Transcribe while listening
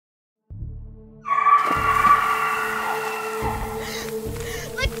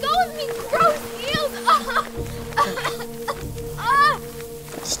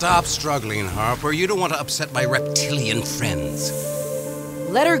Stop struggling, Harper. You don't want to upset my reptilian friends.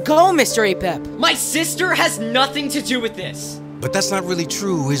 Let her go, Mr. Apep. My sister has nothing to do with this. But that's not really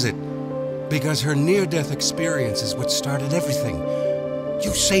true, is it? Because her near-death experience is what started everything.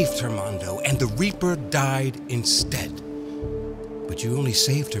 You saved her, Mondo, and the Reaper died instead. But you only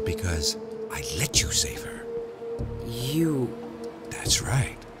saved her because I let you save her. You... That's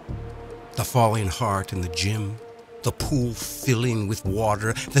right. The falling heart in the gym, the pool filling with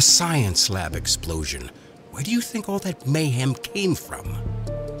water, the science lab explosion. Where do you think all that mayhem came from?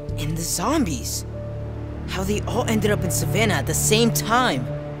 And the zombies. How they all ended up in Savannah at the same time.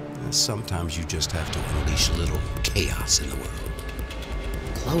 Sometimes you just have to unleash a little chaos in the world.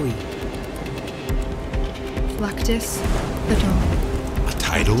 Chloe. Fluctus, the dawn. A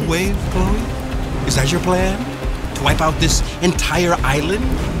tidal wave, Chloe? Is that your plan? To wipe out this entire island?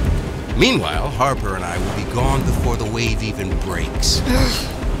 Meanwhile, Harper and I will be gone before the wave even breaks.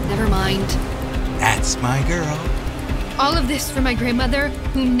 Never mind. That's my girl. All of this for my grandmother,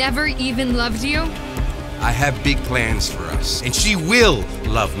 who never even loved you? I have big plans for us, and she will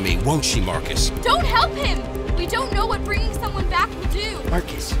love me, won't she, Marcus? Don't help him! We don't know what bringing someone back will do.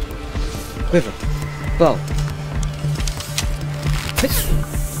 Marcus. Quiver. Bow.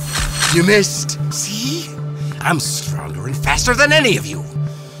 You missed. See? I'm stronger and faster than any of you.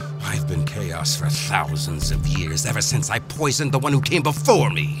 I've been chaos for thousands of years, ever since I poisoned the one who came before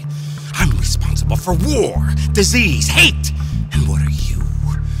me. I'm responsible for war, disease, hate. And what are you?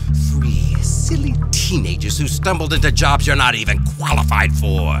 3 silly teenagers who stumbled into jobs you're not even qualified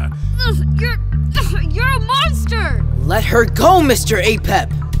for. You're a monster! Let her go, Mr.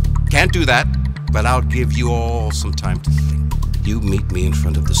 Apep! Can't do that, but I'll give you all some time to think. You meet me in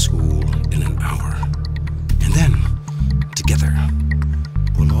front of the school in an hour. And then, together,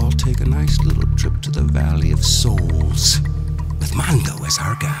 we'll all take a nice little trip to the Valley of Souls, with Mondo as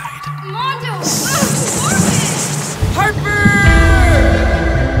our guide. Mondo! Harper!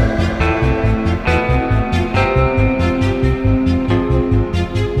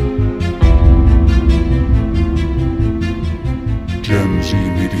 Gen Z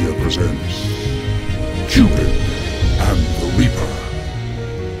Media presents Cupid and the Reaper,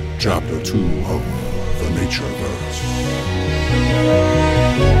 Chapter 2 of The Natureverse.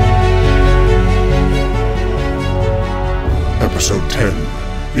 Episode 10,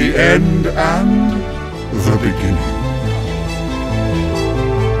 The End and the Beginning.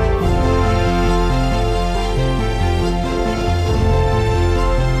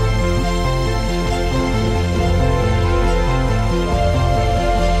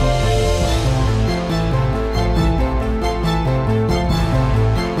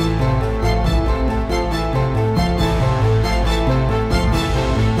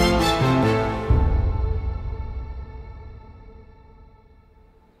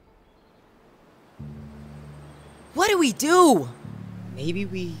 What do we do? Maybe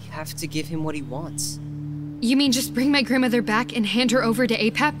we have to give him what he wants. You mean just bring my grandmother back and hand her over to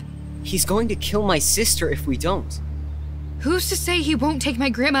Apep? He's going to kill my sister if we don't. Who's to say he won't take my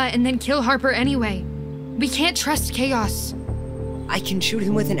grandma and then kill Harper anyway? We can't trust chaos. I can shoot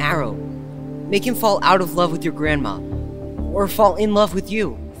him with an arrow. Make him fall out of love with your grandma. Or fall in love with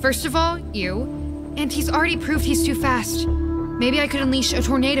you. First of all, you. And he's already proved he's too fast. Maybe I could unleash a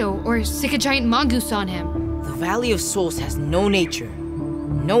tornado or sick a giant mongoose on him. The Valley of Souls has no nature,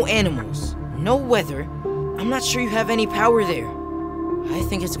 no animals, no weather. I'm not sure you have any power there. I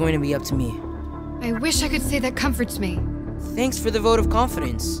think it's going to be up to me. I wish I could say that comforts me. Thanks for the vote of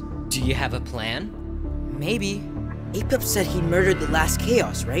confidence. Do you have a plan? Maybe. Apep said he murdered the last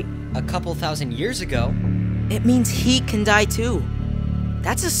chaos, right? A couple thousand years ago. It means he can die too.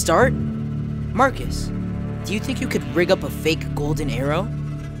 That's a start. Marcus, do you think you could rig up a fake golden arrow?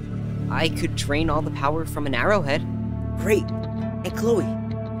 I could drain all the power from an arrowhead. Great. And Chloe,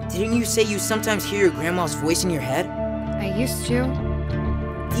 didn't you say you sometimes hear your grandma's voice in your head? I used to.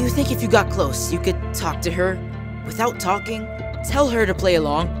 Do you think if you got close, you could talk to her? Without talking? Tell her to play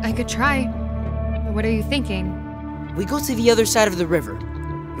along? I could try. What are you thinking? We go to the other side of the river.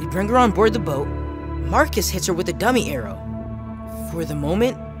 We bring her on board the boat. Marcus hits her with a dummy arrow. For the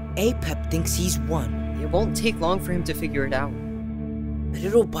moment, Apep thinks he's won. It won't take long for him to figure it out. But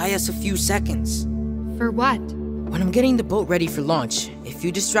it'll buy us a few seconds. For what? When I'm getting the boat ready for launch, if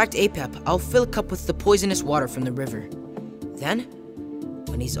you distract Apep, I'll fill a cup with the poisonous water from the river. Then,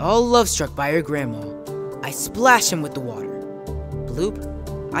 when he's all love-struck by her grandma, I splash him with the water.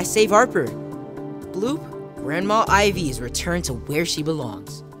 Bloop, I save Harper. Bloop, Grandma Ivy is returned to where she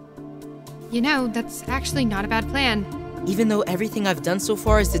belongs. You know, that's actually not a bad plan. Even though everything I've done so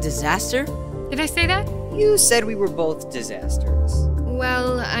far is a disaster? Did I say that? You said we were both disasters.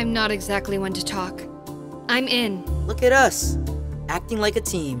 Well, I'm not exactly one to talk. I'm in. Look at us, acting like a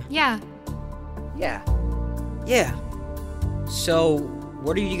team. Yeah. Yeah. Yeah. So,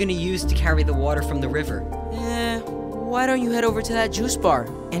 what are you gonna use to carry the water from the river? Why don't you head over to that juice bar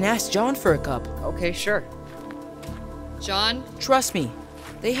and ask John for a cup? Okay, sure. John? Trust me,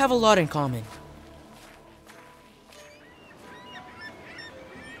 they have a lot in common.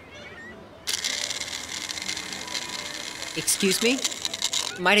 Excuse me?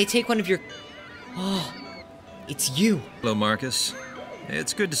 Might I take one of your... Oh, it's you. Hello, Marcus.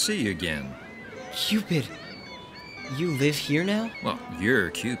 It's good to see you again. Cupid. You live here now? Well, you're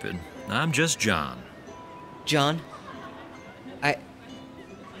Cupid. I'm just John. John? I'm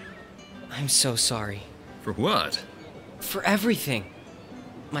so sorry. For what? For everything.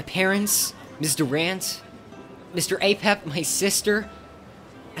 My parents, Ms. Durant, Mr. Apep, my sister.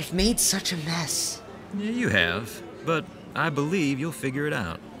 I've made such a mess. Yeah, you have, but I believe you'll figure it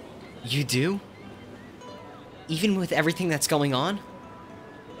out. You do? Even with everything that's going on?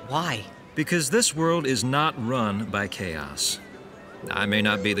 Why? Because this world is not run by chaos. I may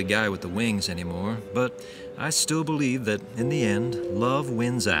not be the guy with the wings anymore, but I still believe that in the end, love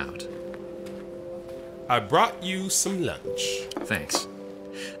wins out. I brought you some lunch. Thanks.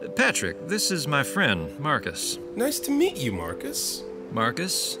 Patrick, this is my friend, Marcus. Nice to meet you, Marcus.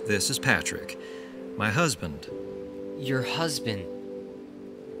 Marcus, this is Patrick, my husband. Your husband.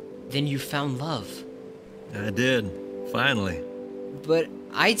 Then you found love. I did, finally. But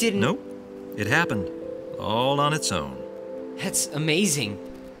I didn't... Nope, it happened, all on its own. That's amazing.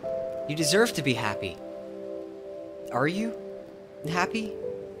 You deserve to be happy. Are you happy?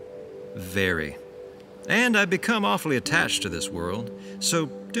 Very. And I've become awfully attached to this world, so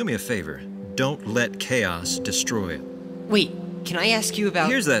do me a favor. Don't let chaos destroy it. Wait, can I ask you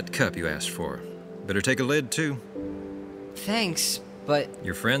about... Here's that cup you asked for. Better take a lid, too. Thanks, but...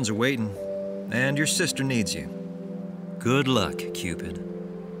 Your friends are waiting, and your sister needs you. Good luck, Cupid.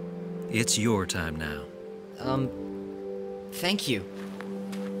 It's your time now. Thank you.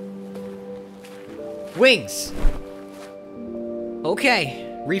 Wings!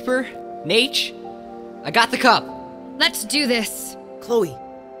 Okay, Reaper, Nate, I got the cup. Let's do this. Chloe,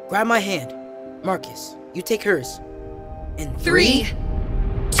 grab my hand. Marcus, you take hers. In 3,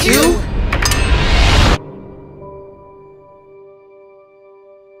 2...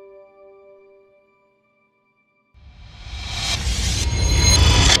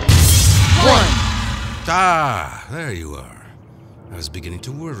 1. Ah, there you are. I was beginning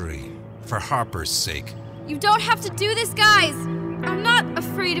to worry. For Harper's sake. You don't have to do this, guys! I'm not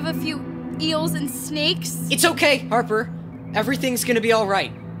afraid of a few eels and snakes. It's okay, Harper. Everything's gonna be all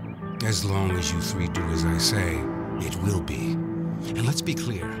right. As long as you three do as I say, it will be. And let's be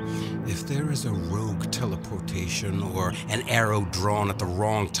clear, if there is a rogue teleportation or an arrow drawn at the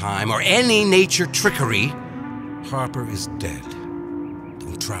wrong time or any nature trickery, Harper is dead.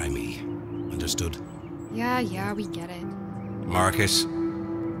 Don't try me. Understood? Yeah, we get it. Marcus?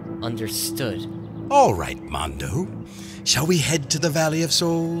 Understood. All right, Mondo. Shall we head to the Valley of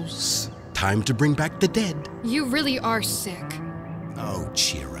Souls? Time to bring back the dead. You really are sick. Oh,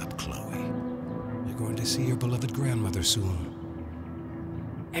 cheer up, Chloe. You're going to see your beloved grandmother soon.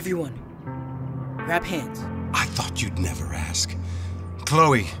 Everyone, grab hands. I thought you'd never ask.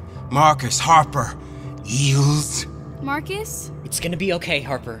 Chloe, Marcus, Harper, eels. Marcus? It's gonna be okay,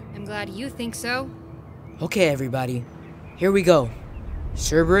 Harper. I'm glad you think so. Okay, everybody. Here we go.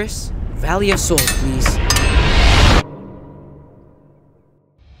 Cerberus, Valley of Souls, please.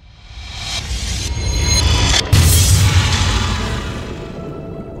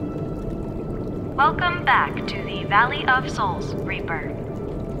 Welcome back to the Valley of Souls, Reaper.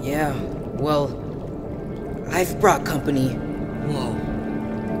 Yeah, well, I've brought company. Whoa.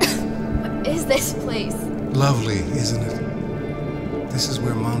 What is this place? Lovely, isn't it? This is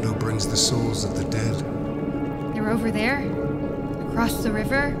where Mondo brings the souls of the dead. They're over there? Across the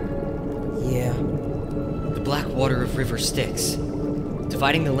river? Yeah. The black water of River Styx,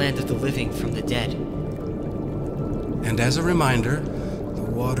 dividing the land of the living from the dead. And as a reminder, the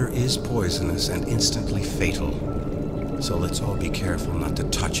water is poisonous and instantly fatal. So let's all be careful not to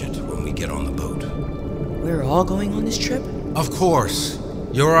touch it when we get on the boat. We're all going on this trip? Of course.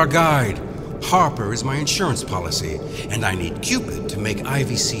 You're our guide. Harper is my insurance policy, and I need Cupid to make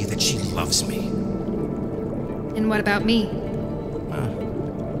Ivy see that she loves me. And what about me?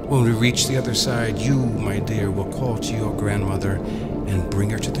 When we reach the other side, you, my dear, will call to your grandmother and bring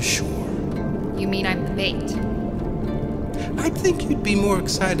her to the shore. You mean I'm the bait? I think you'd be more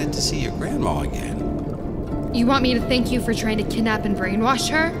excited to see your grandma again. You want me to thank you for trying to kidnap and brainwash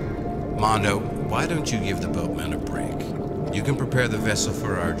her? Mondo, why don't you give the boatman a break? You can prepare the vessel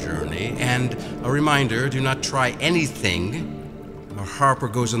for our journey, and a reminder, do not try anything or Harper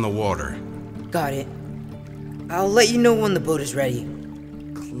goes in the water. Got it. I'll let you know when the boat is ready.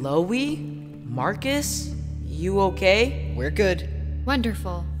 Chloe? Marcus? You okay? We're good.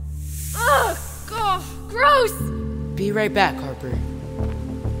 Wonderful. Ugh! Oh, gross! Be right back, Harper.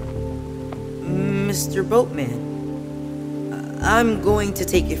 Mr. Boatman, I'm going to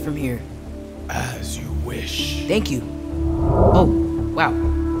take it from here. As you wish. Thank you. Oh, wow.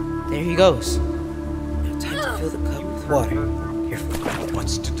 There he goes. Now time to fill the cup with water. Careful.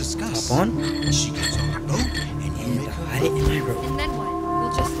 What's to discuss? Hop on. She gets on the boat, and you make her. Hide it in my robe. And then what?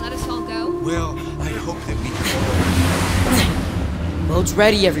 We'll just let us all go? Well, I hope that we can. Boat's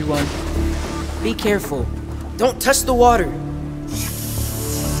ready, everyone. Be careful. Don't touch the water.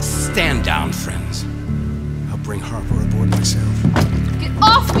 Stand down, friends. I'll bring Harper aboard myself. Get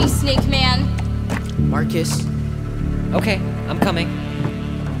off me, Snake Man! Marcus. Okay, I'm coming.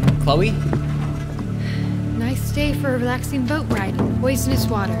 Chloe? Nice day for a relaxing boat ride in poisonous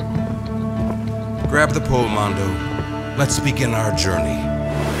water. Grab the pole, Mondo. Let's begin our journey.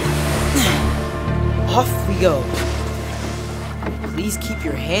 Off we go. Please keep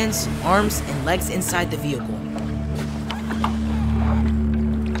your hands, arms, and legs inside the vehicle.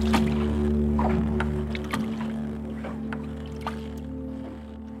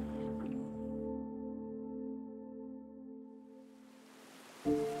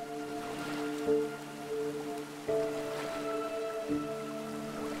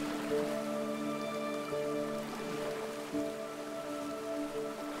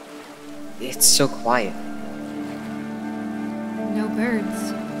 It's so quiet. No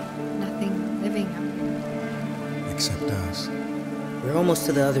birds. Nothing living up here. Except us. We're almost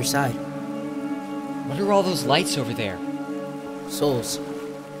to the other side. What are all those lights over there? Souls.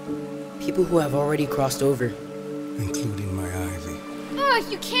 People who have already crossed over. Including my Ivy.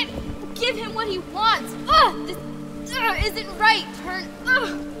 Ugh, you can't give him what he wants! Ugh, this isn't right! Turn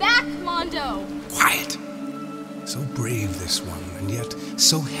back, Mondo! Quiet. So brave, this one, and yet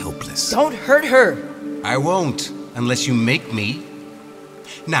so helpless. Don't hurt her! I won't, unless you make me.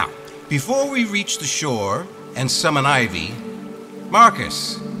 Now, before we reach the shore and summon Ivy,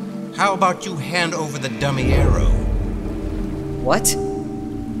 Marcus, how about you hand over the dummy arrow? What?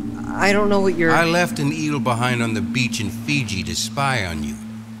 I don't know what you're... I left an eel behind on the beach in Fiji to spy on you.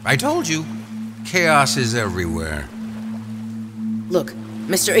 I told you, chaos is everywhere. Look,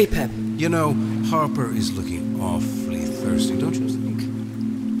 Mr. Apep. You know, Harper is looking awfully thirsty, don't you think?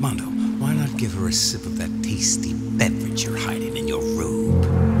 Mondo, why not give her a sip of that tasty beverage you're hiding in your robe?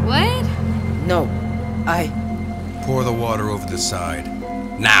 What? No, Pour the water over the side.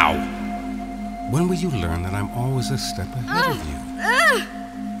 Now! When will you learn that I'm always a step ahead of you?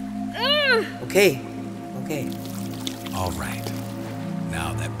 Okay. All right.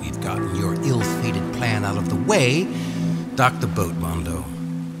 Now that we've gotten your ill-fated plan out of the way, dock the boat, Mondo.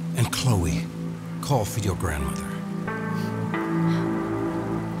 And Chloe, call for your grandmother.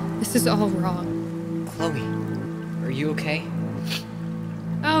 This is all wrong. Chloe, are you okay?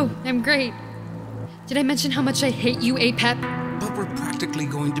 Oh, I'm great. Did I mention how much I hate you, Apep? But we're practically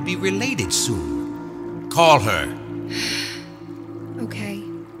going to be related soon. Call her. Okay.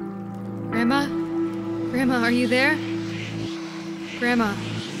 Grandma? Grandma, are you there? Grandma.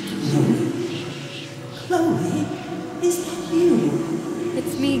 Chloe, is that you?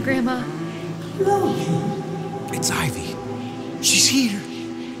 It's me, Grandma. Chloe. It's Ivy. She's here.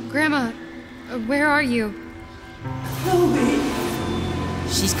 Grandma, where are you? Chloe.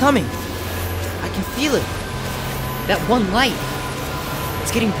 She's coming. I can feel it. That one light.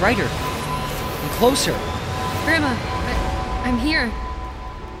 It's getting brighter. And closer. Grandma, I'm here.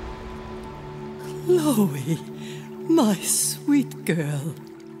 Chloe, my sweet girl.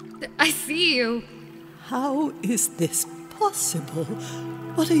 I see you. How is this possible?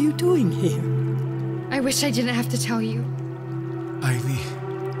 What are you doing here? I wish I didn't have to tell you. Ivy,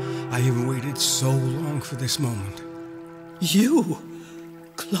 I have waited so long for this moment. You?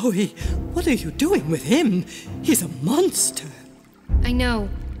 Chloe, what are you doing with him? He's a monster. I know.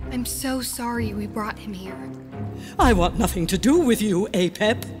 I'm so sorry we brought him here. I want nothing to do with you,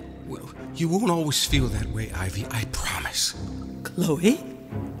 Apep. Well, you won't always feel that way, Ivy, I promise. Chloe,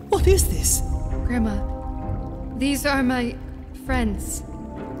 what is this? Grandma, these are my friends.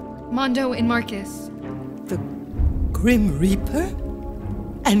 Mondo and Marcus. The Grim Reaper?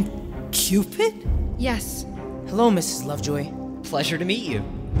 And Cupid? Yes. Hello, Mrs. Lovejoy. Pleasure to meet you.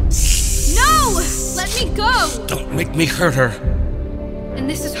 No! Let me go! Don't make me hurt her. And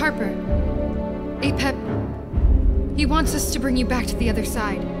this is Harper. Apep. He wants us to bring you back to the other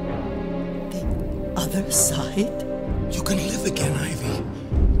side. The other side? You can live again, Ivy.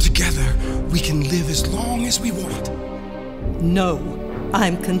 Together, we can live as long as we want. No,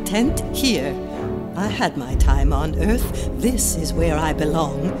 I'm content here. I had my time on Earth. This is where I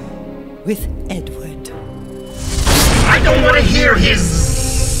belong. With Edward. I don't want to hear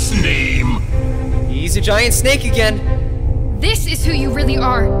his name. He's a giant snake again. This is who you really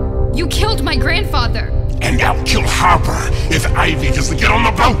are. You killed my grandfather. And I'll kill Harper if Ivy doesn't get on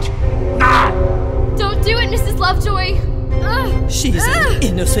the boat. Now! Don't do it, Mrs. Lovejoy. She's an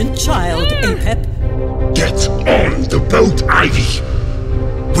innocent child, Apep. Get on the boat, Ivy.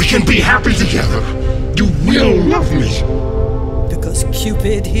 We can be happy together. You will love me. Because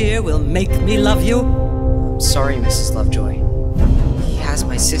Cupid here will make me love you? Sorry, Mrs. Lovejoy. He has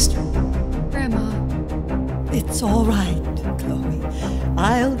my sister. Grandma. It's all right, Chloe.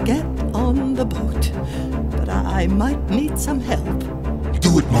 I'll get on the boat. But I might need some help.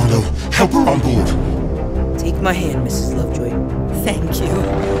 Do it, Mondo. Help her on board. Take my hand, Mrs. Lovejoy. Thank you.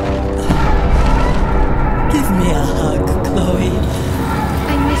 Give me a hug, Chloe.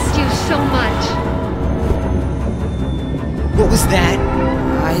 I missed you so much. What was that?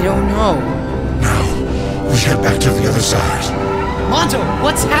 I don't know. Now, we head back to the other side. Mondo,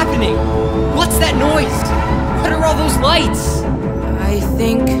 what's happening? What's that noise? What are all those lights? I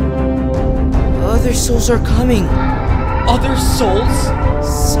think other souls are coming. Other souls?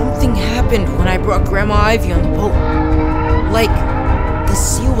 Something happened when I brought Grandma Ivy on the boat. Like, the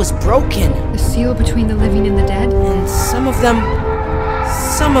seal was broken. The seal between the living and the dead? And some of them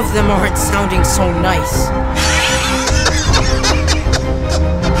aren't sounding so nice.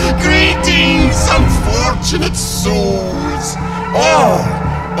 Greetings, unfortunate souls. All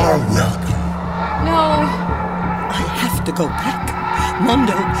are welcome. No. I have to go back.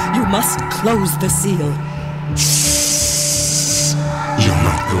 Mondo, you must close the seal. You're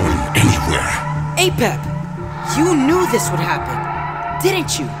not going anywhere. Apep, you knew this would happen,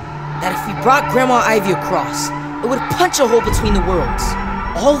 didn't you? That if we brought Grandma Ivy across, it would punch a hole between the worlds.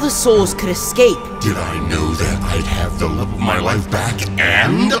 All the souls could escape. Did I know that I'd have the love of my life back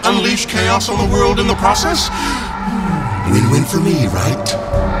and unleash chaos on the world in the process? Win-win for me, right?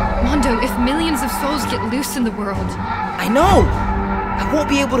 Mondo, if millions of souls get loose in the world... I know! I won't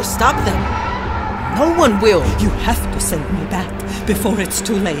be able to stop them. No one will. You have to send me back before it's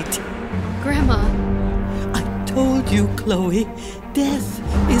too late. Grandma... I told you, Chloe, death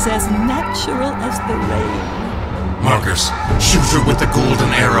is as natural as the rain. Marcus, shoot her with the golden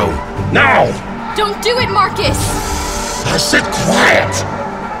arrow. Now! Don't do it, Marcus! I said quiet!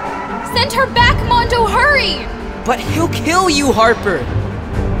 Send her back, Mondo, hurry! But he'll kill you, Harper!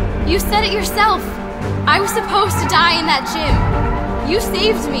 You said it yourself. I was supposed to die in that gym. You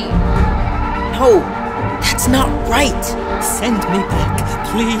saved me. No, that's not right. Send me back,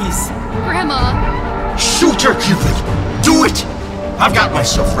 please. Grandma... Shoot her, Cupid! Do it! I've got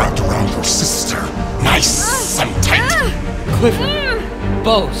myself wrapped around your sister. Nice and tight. Quiver.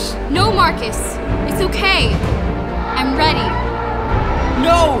 Bows. No, Marcus. It's okay. I'm ready.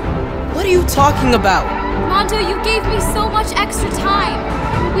 No! What are you talking about? Mondo, you gave me so much extra time.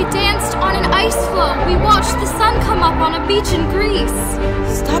 We danced on an ice floe. We watched the sun come up on a beach in Greece.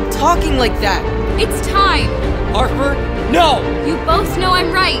 Stop talking like that. It's time. Harper, no! You both know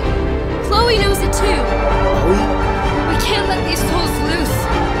I'm right. Chloe knows it too. Chloe? We can't let these souls loose.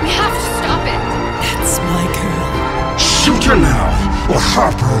 We have to stop it. That's my girl. Shoot her now, or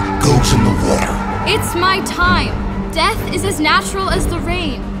Harper goes in the water. It's my time. Death is as natural as the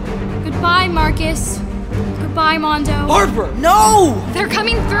rain. Goodbye, Marcus. Goodbye, Mondo. Harper! No! They're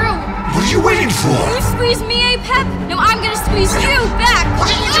coming through. What are you waiting for? You squeeze me, Apep? No, I'm gonna squeeze you back. What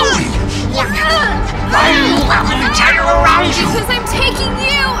are you doing? Why do you have an entire around you? Because I'm taking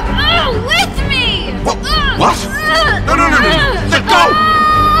you with me. What? No. Let go!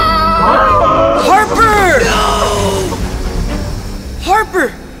 Harper! No! Harper!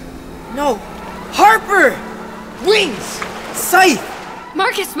 No! Harper! Wings! Scythe!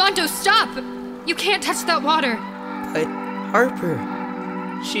 Marcus, Mondo, stop! You can't touch that water. But Harper...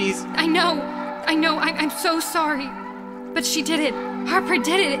 She's... I know. I'm so sorry. But she did it. Harper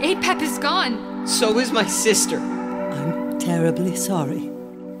did it. Apep is gone. So is my sister. I'm terribly sorry.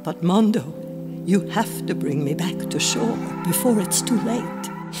 But Mondo, you have to bring me back to shore before it's too late.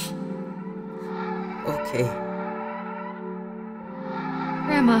 Okay.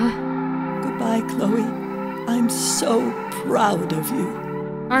 Grandma. Goodbye, Chloe. I'm so proud of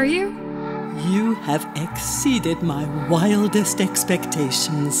you. Are you? You have exceeded my wildest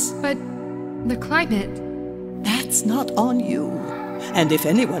expectations. But the climate... That's not on you. And if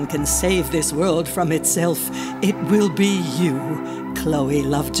anyone can save this world from itself, it will be you, Chloe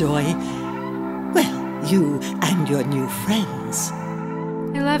Lovejoy. Well, you and your new friends.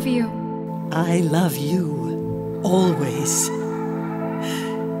 I love you. I love you, always.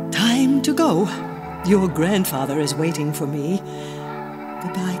 Time to go. Your grandfather is waiting for me.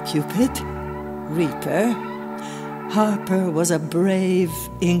 Goodbye, Cupid. Reaper. Harper was a brave,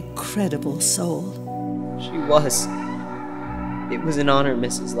 incredible soul. She was. It was an honor,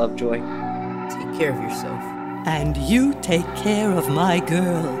 Mrs. Lovejoy. Take care of yourself. And you take care of my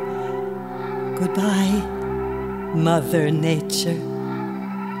girl. Goodbye, Mother Nature.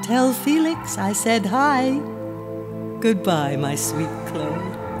 Tell Felix I said hi. Goodbye, my sweet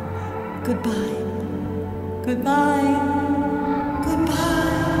Chloe. Goodbye. Goodbye. Goodbye.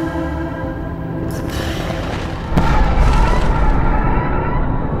 Goodbye.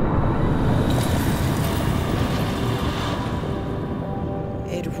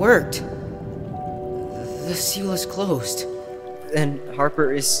 It worked. The seal is closed. Then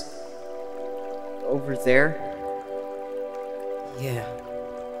Harper is... over there? Yeah.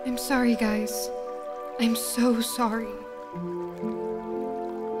 I'm sorry, guys. I'm so sorry.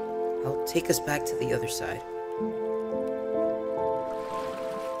 I'll take us back to the other side.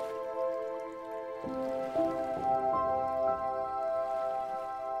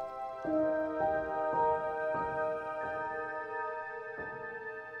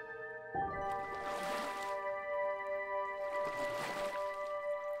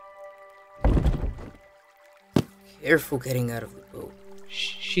 Careful getting out of the boat.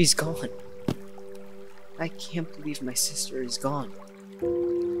 She's gone. I can't believe my sister is gone.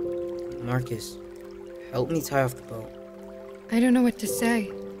 Marcus, help me tie off the boat. I don't know what to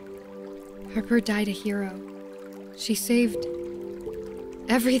say. Harper died a hero. She saved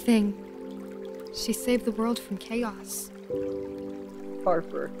everything. She saved the world from chaos.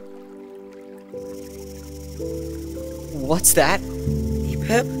 Harper. What's that?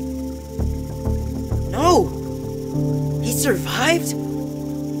 Apep? No! He survived?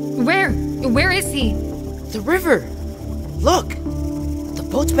 Where is he? The river! Look! The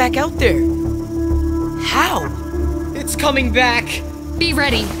boat's back out there! How? It's coming back! Be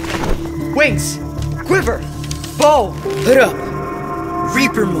ready! Wings! Quiver! Bow! Hood up!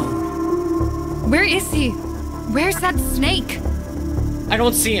 Reaper mode! Where is he? Where's that snake? I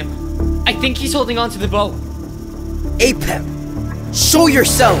don't see him. I think he's holding onto the boat. Apep! Show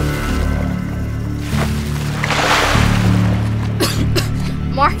yourself!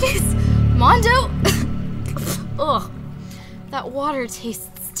 Marcus? Mondo? Ugh. That water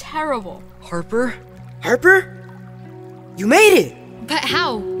tastes terrible. Harper? Harper? You made it! But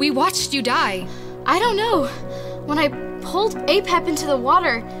how? We watched you die. I don't know. When I pulled Apep into the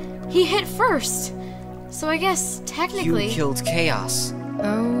water, he hit first. So I guess, technically... You killed Chaos.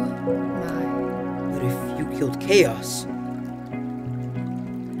 Oh my. But if you killed Chaos,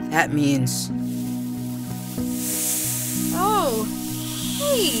 that means... Oh.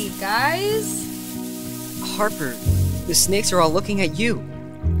 Hey, guys. Harper, the snakes are all looking at you.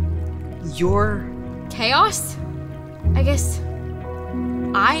 You're... Chaos? I guess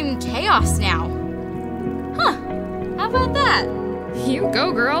I'm Chaos now. Huh. How about that? You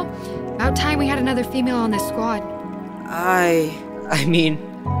go, girl. About time we had another female on this squad. I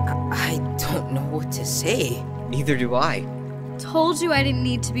don't know what to say. Neither do I. Told you I didn't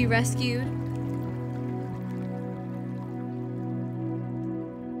need to be rescued.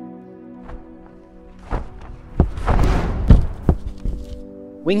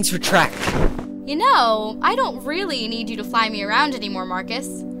 Wings retract. You know, I don't really need you to fly me around anymore,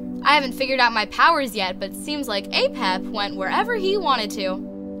 Marcus. I haven't figured out my powers yet, but seems like Apep went wherever he wanted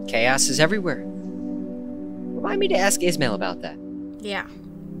to. Chaos is everywhere. Remind me to ask Ismail about that. Yeah.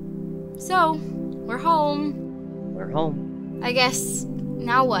 So, we're home. We're home. I guess,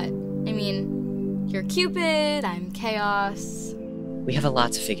 now what? I mean, you're Cupid, I'm Chaos. We have a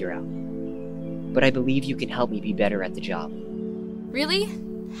lot to figure out. But I believe you can help me be better at the job. Really?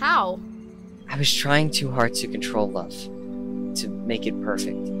 How? I was trying too hard to control love, to make it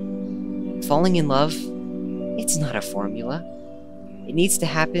perfect. Falling in love, it's not a formula. It needs to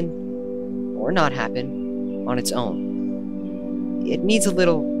happen, or not happen, on its own. It needs a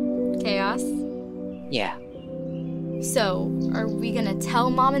little... Chaos? Yeah. So, are we gonna tell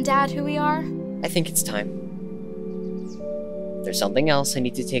Mom and Dad who we are? I think it's time. There's something else I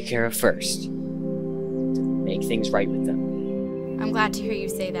need to take care of first, to make things right with them. I'm glad to hear you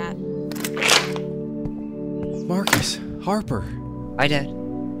say that. Marcus, Harper. Hi, Dad.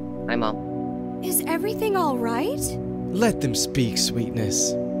 Hi, Mom. Is everything all right? Let them speak,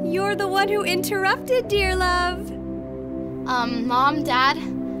 sweetness. You're the one who interrupted, dear love. Mom, Dad,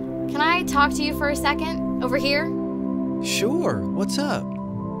 can I talk to you for a second? Over here? Sure, what's up?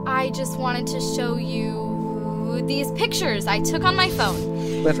 I just wanted to show you these pictures I took on my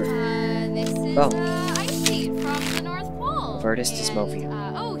phone. Quiver. This is ice sheet from the North Pole. Vertus Desmovia.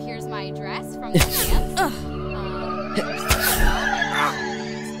 Oh, here's my dress from the dance.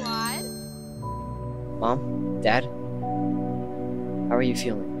 Squad. Mom? Dad? How are you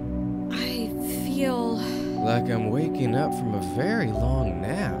feeling? I feel... Like I'm waking up from a very long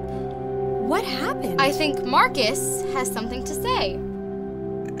nap. What happened? I think Marcus has something to say.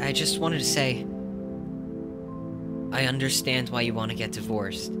 I just wanted to say... I understand why you want to get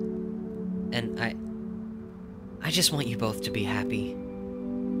divorced. And I just want you both to be happy.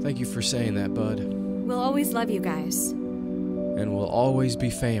 Thank you for saying that, bud. We'll always love you guys. And we'll always be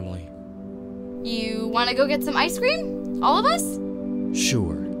family. You want to go get some ice cream? All of us?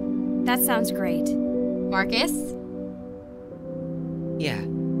 Sure. That sounds great. Marcus? Yeah,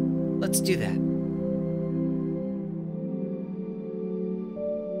 let's do that.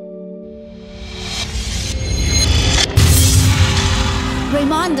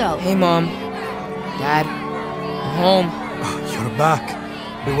 Raimondo! Hey, Mom. Dad. I'm home. You're back.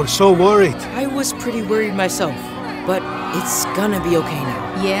 We were so worried. I was pretty worried myself, but it's gonna be okay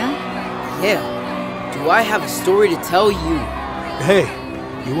now. Yeah? Yeah. Do I have a story to tell you? Hey,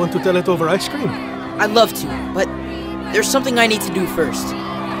 you want to tell it over ice cream? I'd love to, but there's something I need to do first.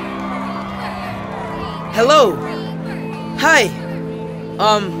 Hello! Hi!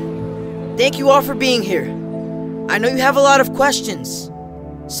 Thank you all for being here. I know you have a lot of questions.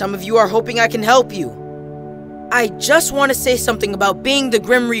 Some of you are hoping I can help you. I just want to say something about being the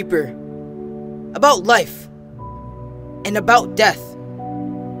Grim Reaper. About life. And about death.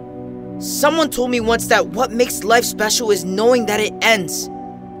 Someone told me once that what makes life special is knowing that it ends.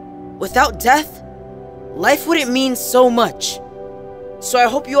 Without death, life wouldn't mean so much. So I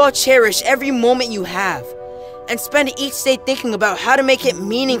hope you all cherish every moment you have, and spend each day thinking about how to make it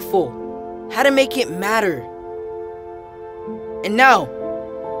meaningful, how to make it matter. And now,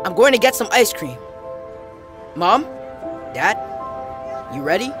 I'm going to get some ice cream. Mom? Dad? You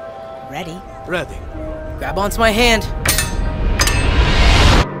ready? Ready. Ready. Grab onto my hand.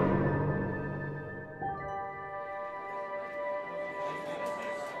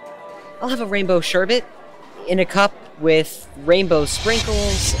 I'll have a rainbow sherbet in a cup with rainbow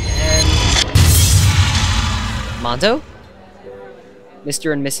sprinkles and... Mondo?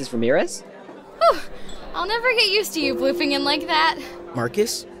 Mr. and Mrs. Ramirez? Whew. I'll never get used to you blooping in like that.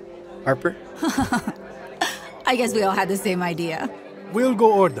 Marcus? Harper? I guess we all had the same idea. We'll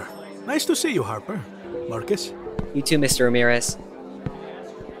go order. Nice to see you, Harper. Marcus? You too, Mr. Ramirez.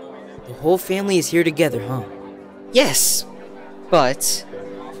 The whole family is here together, huh? Yes, but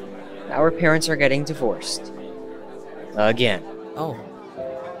our parents are getting divorced. Again. Oh.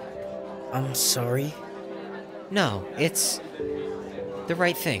 I'm sorry. No, it's the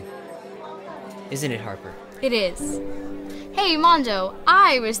right thing. Isn't it, Harper? It is. Hey, Mondo,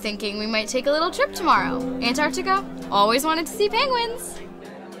 I was thinking we might take a little trip tomorrow. Antarctica? Always wanted to see penguins.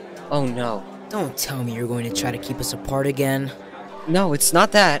 Oh no. Don't tell me you're going to try to keep us apart again. No, it's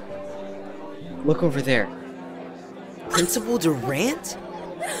not that. Look over there. Principal Durant?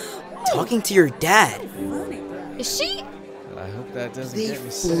 Talking to your dad. Is she? I hope that doesn't They get me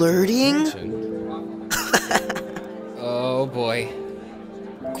flirting? Oh boy.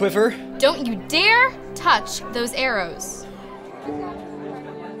 Quiver? Don't you dare touch those arrows.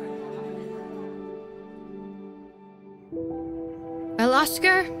 Well,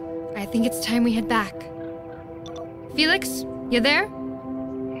 Oscar, I think it's time we head back. Felix, you there?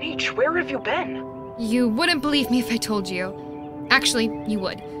 Nietzsche, where have you been? You wouldn't believe me if I told you. Actually, you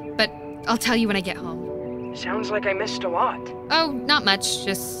would, but I'll tell you when I get home. Sounds like I missed a lot. Oh, not much,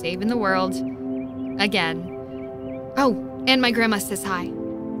 just saving the world. Again. Oh, and my grandma says hi.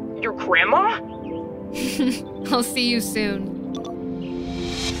 Your grandma? I'll see you soon.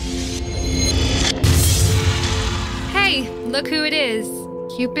 Hey, look who it is.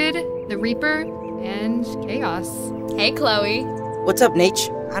 Cupid, the Reaper, and Chaos. Hey, Chloe. What's up, Nate?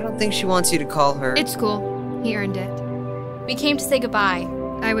 I don't think she wants you to call her. It's cool. He earned it. We came to say goodbye.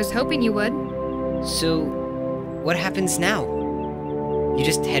 I was hoping you would. So, what happens now? You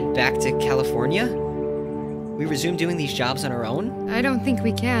just head back to California? We resume doing these jobs on our own? I don't think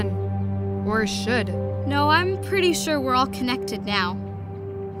we can. Or should. No, I'm pretty sure we're all connected now.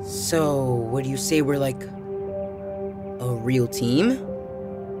 So, what do you say we're like a real team?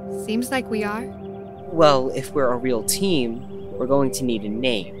 Seems like we are. Well, if we're a real team, we're going to need a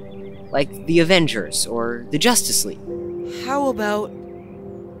name. Like the Avengers or the Justice League. How about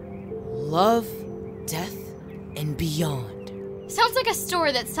Love, Death, and Beyond? Sounds like a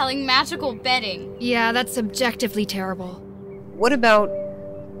store that's selling magical bedding. Yeah, that's objectively terrible. What about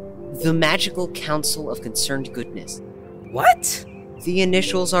The Magical Council of Concerned Goodness. What? The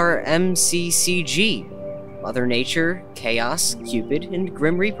initials are MCCG. Mother Nature, Chaos, Cupid, and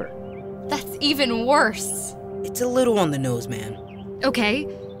Grim Reaper. That's even worse. It's a little on the nose, man. Okay,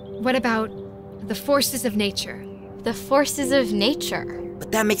 what about the forces of nature? The forces of nature?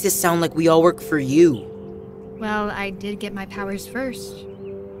 But that makes it sound like we all work for you. Well, I did get my powers first.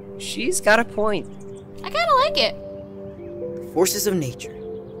 She's got a point. I kinda like it. The forces of nature.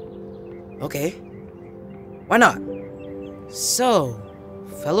 Okay. Why not? So,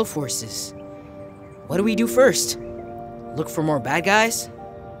 fellow forces, what do we do first? Look for more bad guys?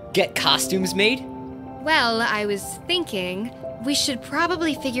 Get costumes made? Well, I was thinking we should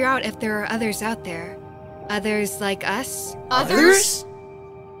probably figure out if there are others out there. Others like us? Others?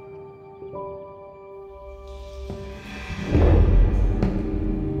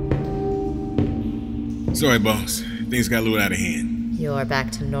 Sorry, boss. Things got a little out of hand. You're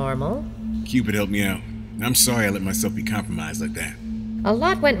back to normal? Cupid helped me out. I'm sorry I let myself be compromised like that. A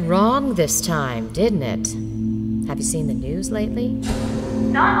lot went wrong this time, didn't it? Have you seen the news lately?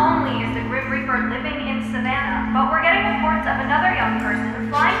 Not only is the Grim Reaper living in Savannah, but we're getting reports of another young person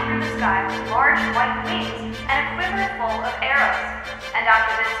flying through the sky with large white wings and a quiver full of arrows. And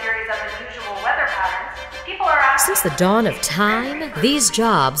after this series of unusual weather patterns, people are asking... Since the dawn of time, these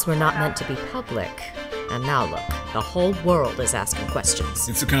jobs were not meant to be public. And now look, the whole world is asking questions.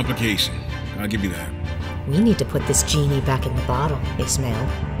 It's a complication. I'll give you that. We need to put this genie back in the bottle, Ismail.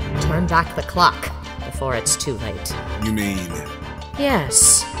 Turn back the clock before it's too late. You mean...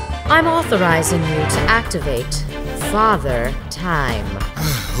 Yes. I'm authorizing you to activate Father Time.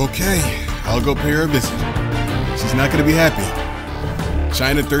 Okay, I'll go pay her a visit. She's not gonna be happy.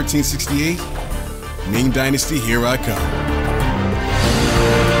 China 1368, Ming Dynasty, here I come.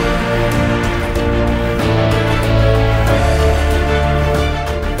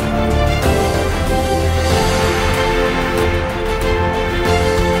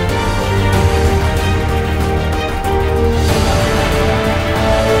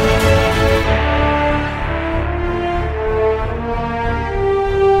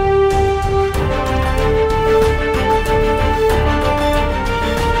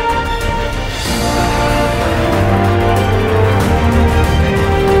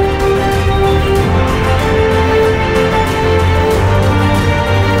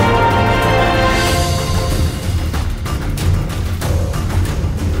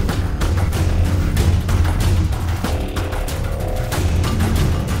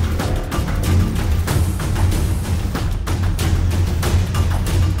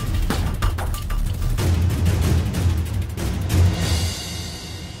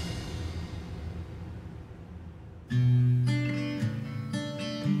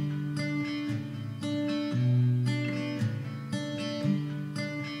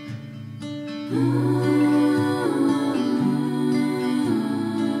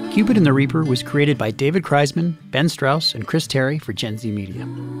 Cupid and the Reaper was created by David Kreisman, Ben Strauss, and Chris Terry for Gen Z Media,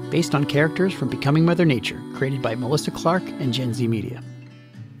 based on characters from Becoming Mother Nature, created by Melissa Clark and Gen Z Media.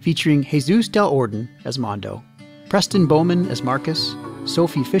 Featuring Jesus Del Orden as Mondo, Preston Bowman as Marcus,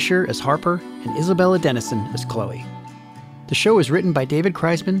 Sophie Fisher as Harper, and Isabella Dennison as Chloe. The show is written by David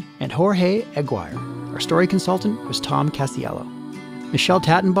Kreisman and Jorge Aguirre. Our story consultant was Tom Casiello. Michelle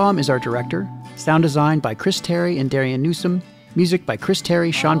Tattenbaum is our director. Sound design by Chris Terry and Darian Newsom. Music by Chris Terry,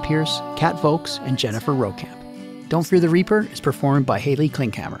 Sean Pierce, Kat Vokes, and Jennifer Rokamp. Don't Fear the Reaper is performed by Haley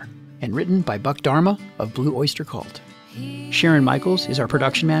Klinkhammer and written by Buck Dharma of Blue Oyster Cult. Sharon Michaels is our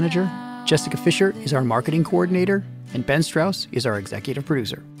production manager, Jessica Fisher is our marketing coordinator, and Ben Strauss is our executive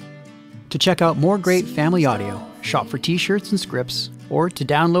producer. To check out more great family audio, shop for t-shirts and scripts, or to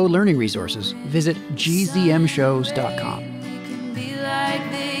download learning resources, visit gzmshows.com.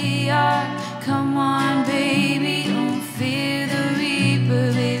 Come on, baby, don't fear the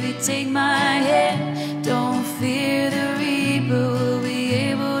Reaper, baby, take my hand. Don't fear the Reaper, we'll be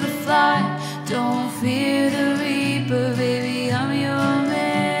able to fly. Don't fear the Reaper, baby, I'm your man.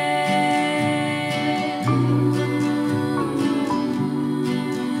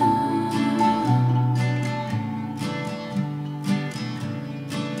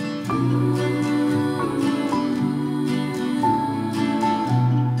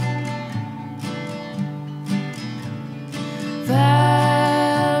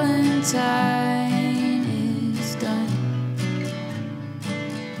 Valentine is done.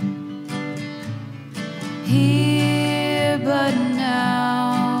 Here, but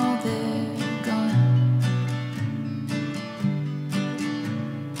now they're gone.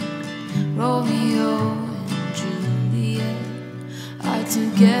 Romeo and Juliet are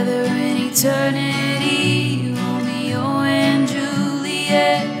together in eternity. Romeo and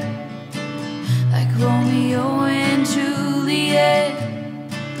Juliet.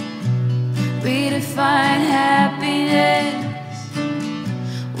 find happiness.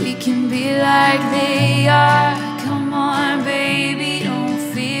 We can be like they are. Come on, baby, don't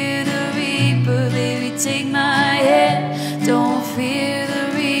fear the reaper. Baby, take my hand. Don't fear the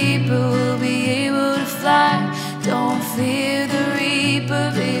reaper, we'll be able to fly. Don't fear the reaper,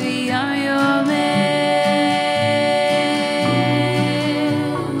 baby, I'm your man.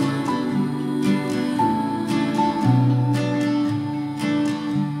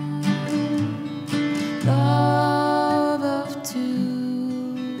 Love of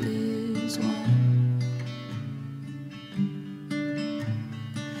two is one.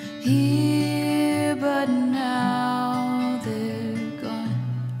 Here, but now they're gone.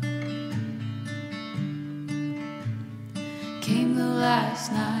 Came the last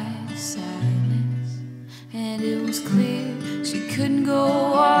night's sadness, and it was clear she couldn't go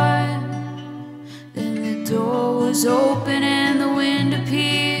on. Then the door was open and the wind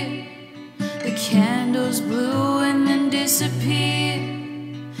appeared. The candles blew and then disappeared.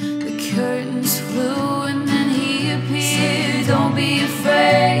 The curtains flew and then he appeared. Don't be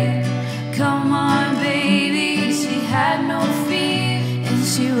afraid, come on, baby. She had no fear and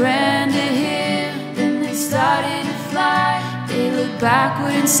she ran to him. Then they started to fly. They looked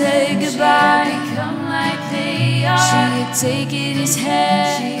backward and said goodbye. She had become like they are. She had taken his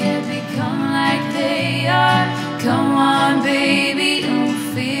hand. She had become like they are. Come on, baby, don't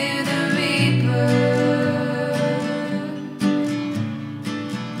fear the reaper.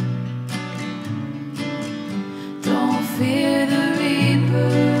 Don't fear the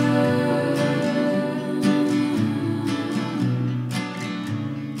reaper.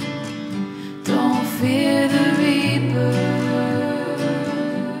 Don't fear the reaper.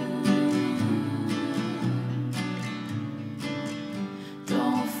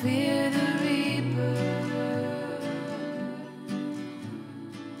 Don't fear